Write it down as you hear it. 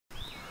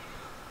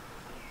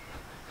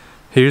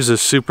Here's a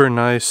super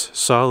nice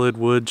solid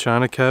wood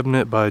china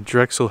cabinet by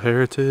Drexel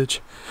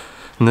Heritage,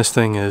 and this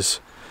thing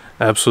is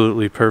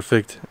absolutely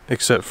perfect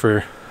except for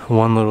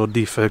one little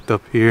defect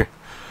up here.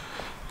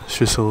 It's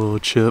just a little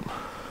chip,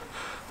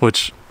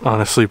 which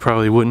honestly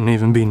probably wouldn't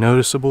even be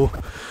noticeable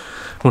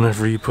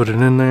whenever you put it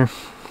in there.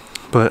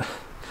 But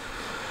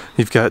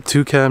you've got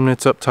 2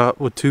 cabinets up top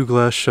with 2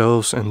 glass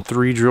shelves and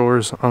 3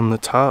 drawers on the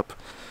top.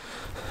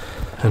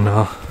 And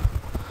I'll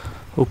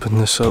open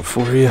this up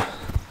for you.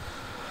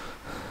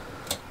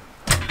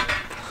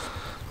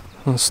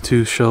 That's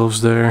 2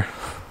 shelves there.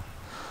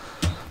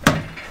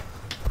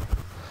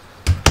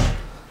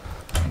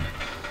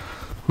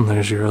 And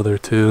there's your other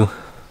 2.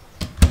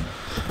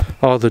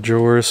 All the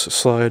drawers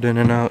slide in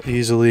and out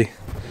easily.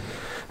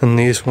 And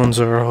these ones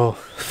are all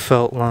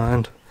felt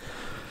lined.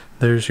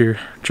 There's your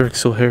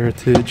Drexel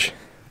Heritage.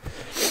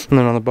 And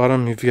then on the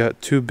bottom you've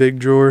got 2 big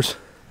drawers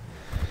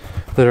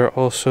that are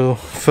also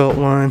felt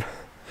lined.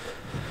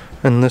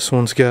 And this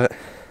one's got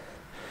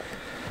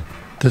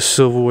the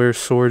silverware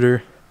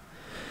sorter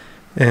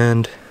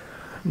and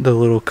the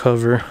little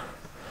cover.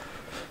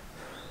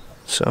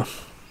 So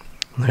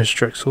there's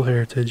Drexel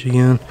Heritage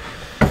again.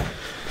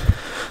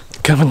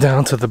 Coming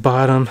down to the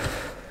bottom,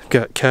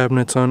 got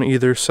cabinets on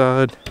either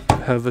side,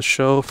 have a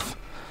shelf,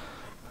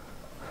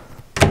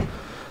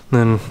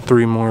 then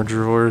 3 more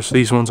drawers.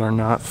 These ones are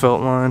not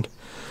felt lined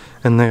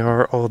and they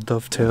are all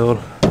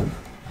dovetailed.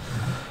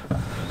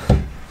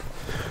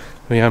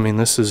 But yeah, I mean,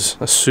 this is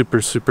a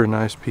super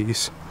nice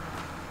piece.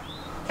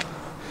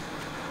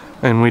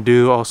 And we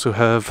do also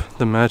have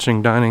the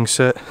matching dining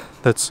set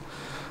that's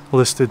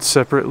listed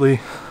separately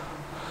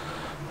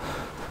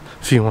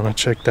if you want to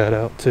check that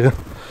out too.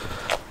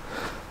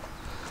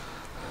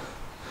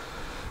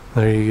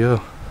 There you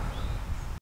go.